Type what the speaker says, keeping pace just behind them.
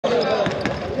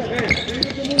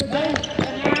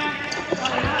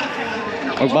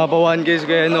Magpapa 1K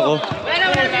kaya ano ko.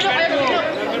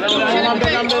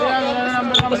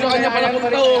 Gusto kanya pala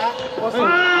punta o.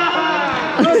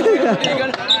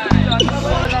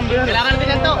 Kailangan din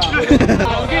yan to.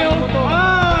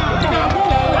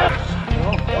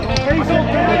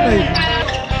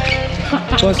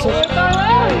 Pasok.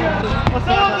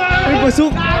 Ay,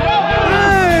 pasok.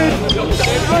 Ay!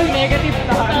 Negative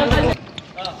na.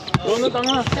 Doon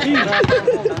tanga.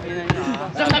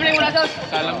 Sak sabi mo na sak.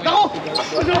 Ako.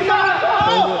 Pasok na.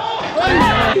 Ay!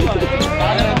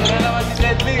 Para naman si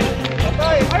Deadly.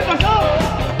 Ay, pasok.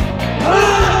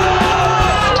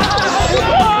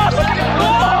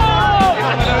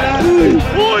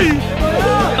 Uy!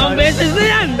 Ang beses na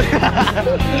yan!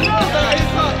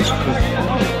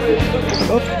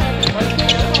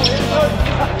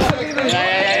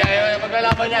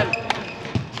 Maglalaban yan.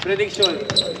 Prediction.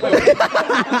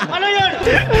 Ano yun?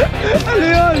 Ano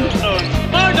yun?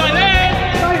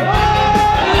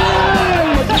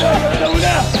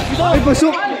 Ay,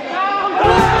 pasok!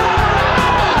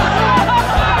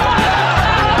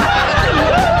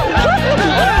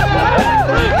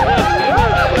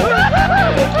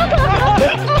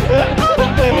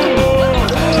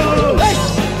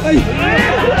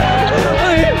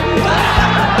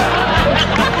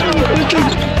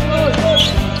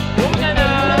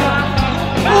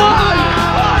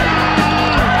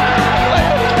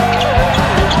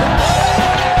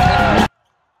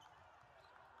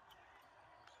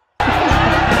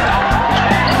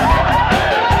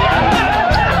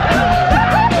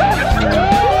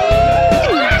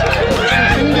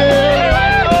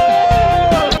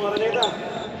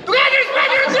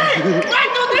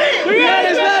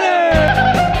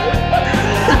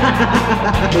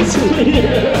 Let's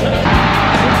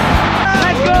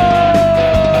go!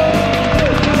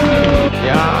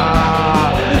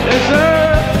 Yeah! Yes, sir!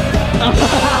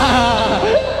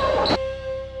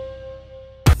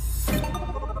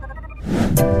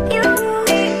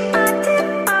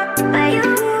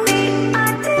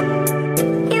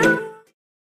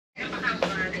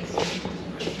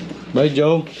 Bye,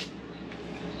 Joe.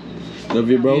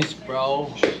 Love you, bro. Peace, bro.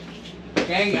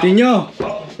 Tinyo!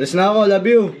 Let's na ako. Love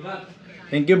you.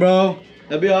 Thank you, bro.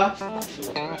 Love you, ha?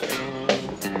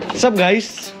 What's up,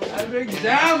 guys?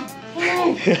 Exam!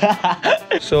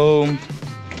 So,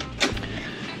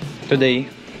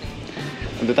 today,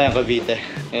 punta tayong Cavite.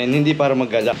 And hindi para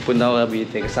maggala. Punta ako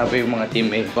Cavite. Kasama yung mga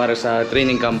teammate para sa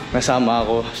training camp. Nasama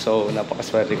ako. So,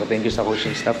 napakaswerte ko. Thank you sa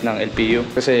coaching staff ng LPU.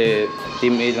 Kasi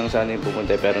team A lang sana yung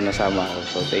pupunta pero nasama ako.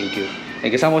 So, thank you.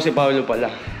 And kasama ko si Paolo pala.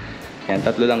 Yan,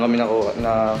 3 lang kami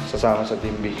na sasama sa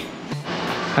team B.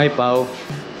 Hi, Pao.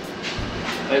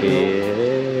 Hi, bro.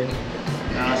 Yeah.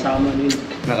 Nakasama din.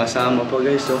 Nakasama po,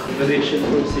 guys. So, Preparation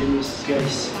for semis,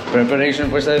 guys. preparation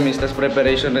for semis, tas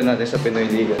preparation rin natin sa Pinoy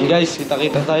Liga. Guys,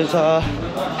 kita-kita tayo sa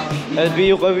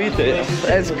LBU Cavite.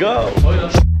 Let's go!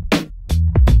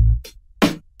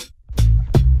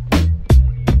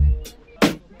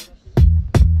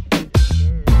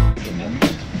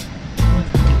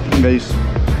 Guys,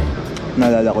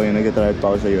 naalala ko yung nag-try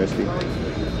pa ako sa UST.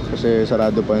 Kasi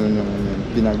sarado pa nun yung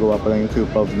ginagawa pa lang yung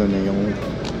Q-Pub nun yung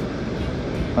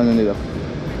ano nila,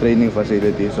 training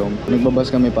facility. So,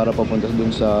 nagbabas kami para papunta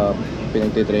dun sa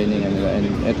pinagtitraining nila. And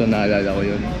eto naalala ko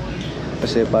yun.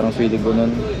 Kasi parang feeling ko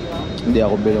nun, hindi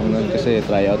ako belong nun kasi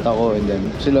tryout ako. And then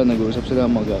sila, nag-uusap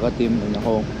sila, magkaka-team. And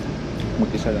ako,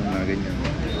 mag-isa lang na ganyan.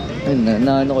 Ayun,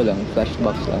 na ano ko lang,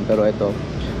 flashbacks lang. Pero eto,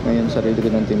 ngayon sarili ko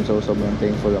ng team. So, sobrang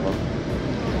thankful ako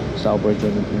sa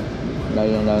opportunity.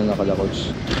 Lalo na kala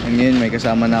coach. And ngayon, may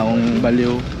kasama na akong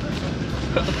baliw.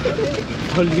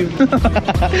 Baliw.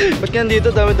 Ba't yan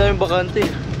dito? Dami-daming bakante.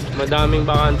 Madaming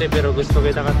bakante pero gusto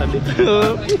kita katabi.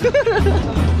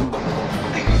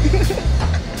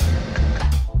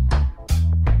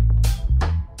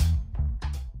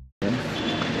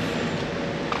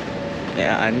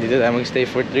 Ayan, dito tayo mag-stay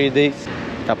for 3 days.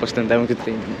 Tapos lang tayo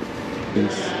mag-training.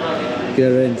 Kaya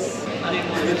Renz.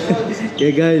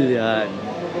 Kaya Gail, yan.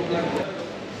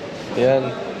 Yan,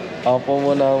 ako po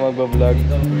muna ang magbablog.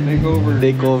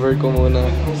 Takeover ko muna.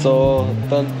 So,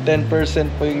 10%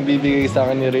 po yung bibigay sa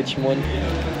akin ni Richmond.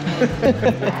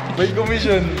 May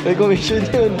commission. May commission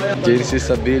yun.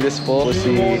 Genesis Sabiles po.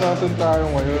 Natin tayo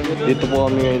ngayon. Dito po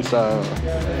kami ngayon sa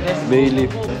Bailey,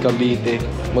 Cavite.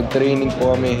 Mag-training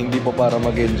po kami, hindi po para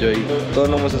mag-enjoy. Ito,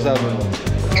 ano masasabi mo?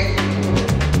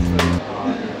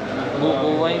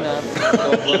 Bubuhay na.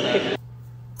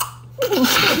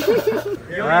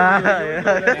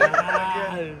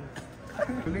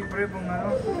 Tuling pre pong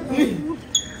ano.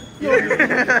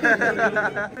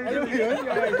 Alam mo yun?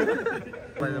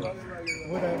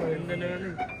 Ganda na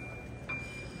yun.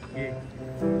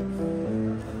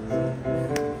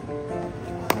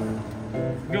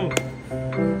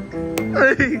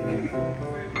 Good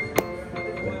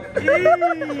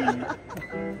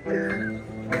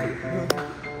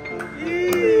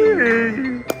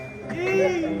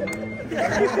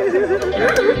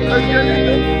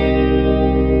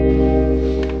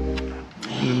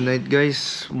night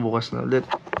guys, bukas na ulit.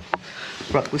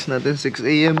 Practice natin 6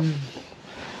 AM.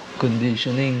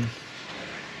 Conditioning.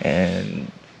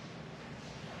 And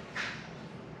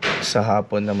sa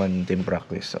hapon naman team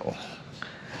practice. So,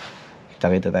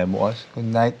 kita-kita tayo bukas.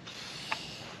 Good night.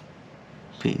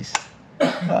 Peace.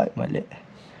 Ay, mali.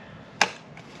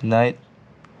 Good night.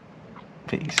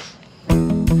 Peace.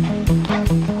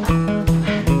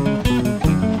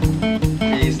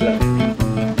 Peace lang.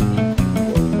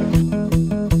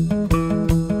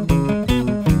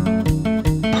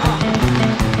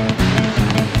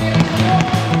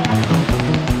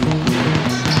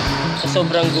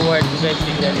 Sobrang guward ko guys,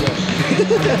 tignan nyo.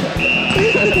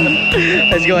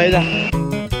 Let's go, Eda.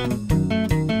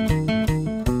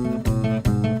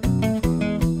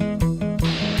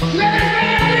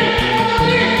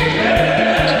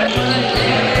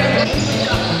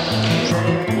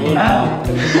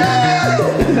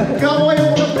 Kamu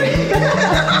yung mga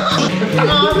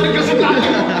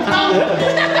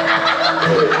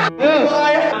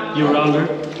You're wronger.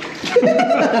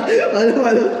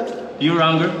 Ano? You're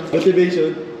wronger.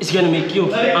 Motivation. It's gonna make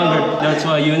you angry. That's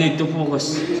why you need to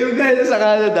focus. Yung guys sa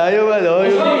Canada, yung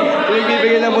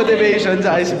bibigyan ng motivation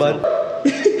sa ice bath.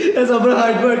 Sobrang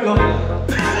hard work, oh.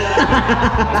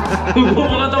 Huwag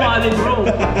mo katawanin, bro.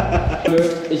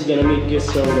 It's gonna make you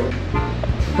stronger.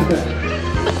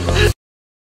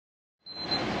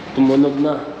 Tumunog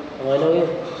na. Okay lang yun.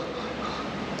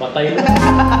 Patay na.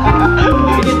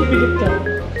 Pilit ka.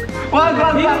 Wag!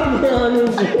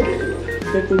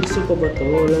 May pulso pa ba ito?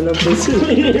 Wala na pulso.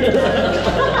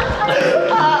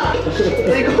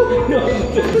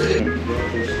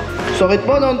 Sakit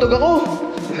po, nauntog ako.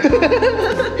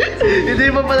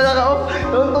 Hindi pa pala naka-off.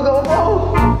 Nauntog ako po.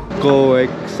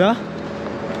 Coex, ha?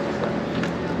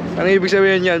 Ano ibig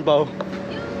sabihin yan, Pao?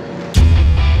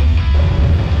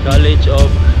 College of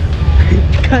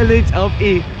College of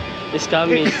E.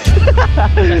 Escamis.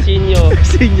 Casino.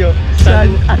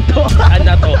 San Ato.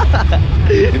 Anato.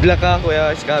 Good luck ka,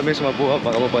 kuya. Scammers, mabuha.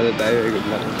 Baka mapala tayo. Good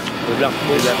luck. Good luck,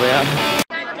 kuya.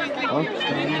 Oh?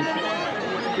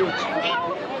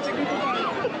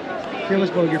 Sino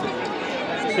mas pogi?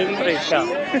 Siyempre siya.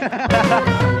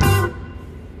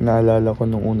 Naalala ko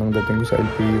nung unang dating ko sa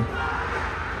LPU.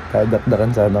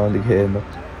 Kadakdakan sana ako ni Enoch.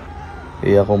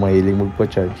 Ako mahiling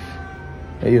magpa-charge.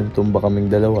 Ayun, tumba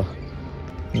kaming dalawa.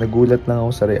 Nagulat lang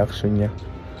ako sa reaction niya.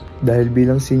 Dahil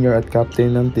bilang senior at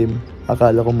captain ng team,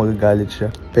 akala ko magagalit siya.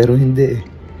 Pero hindi eh.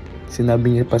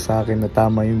 Sinabi niya pa sa akin na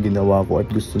tama yung ginawa ko at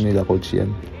gusto nila coach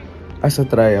yan. As a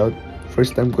tryout,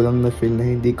 first time ko lang na-feel na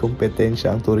hindi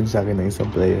kompetensya ang turing sa akin ng isang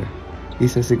player.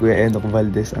 Isa si Kuya Enoch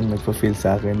Valdez ang nagpa-feel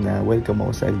sa akin na welcome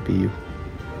ako sa LPU.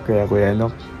 Kaya Kuya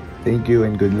Enoch, thank you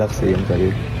and good luck sa iyong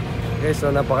career. Okay,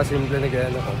 so napakasimple na gaya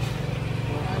na coach.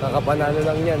 Kakapanalo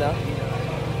lang yan, ha?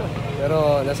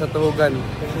 Pero nasa tuhugan.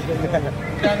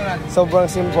 Sobrang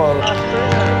simple.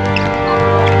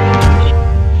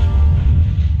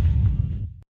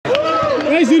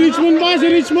 Hey, si Richmond pa! Si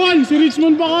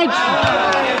Richmond pa, coach!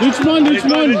 Richmond!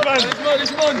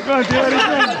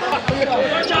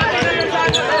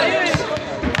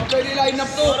 Pwede line up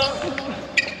to.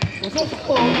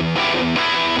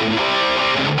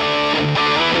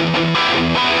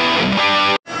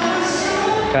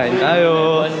 Kain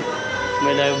tayo!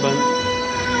 May live band.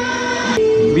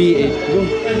 B8. Go!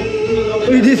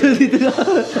 Uy, dito na!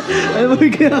 Ano ba yung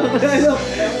kaya?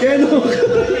 Kaya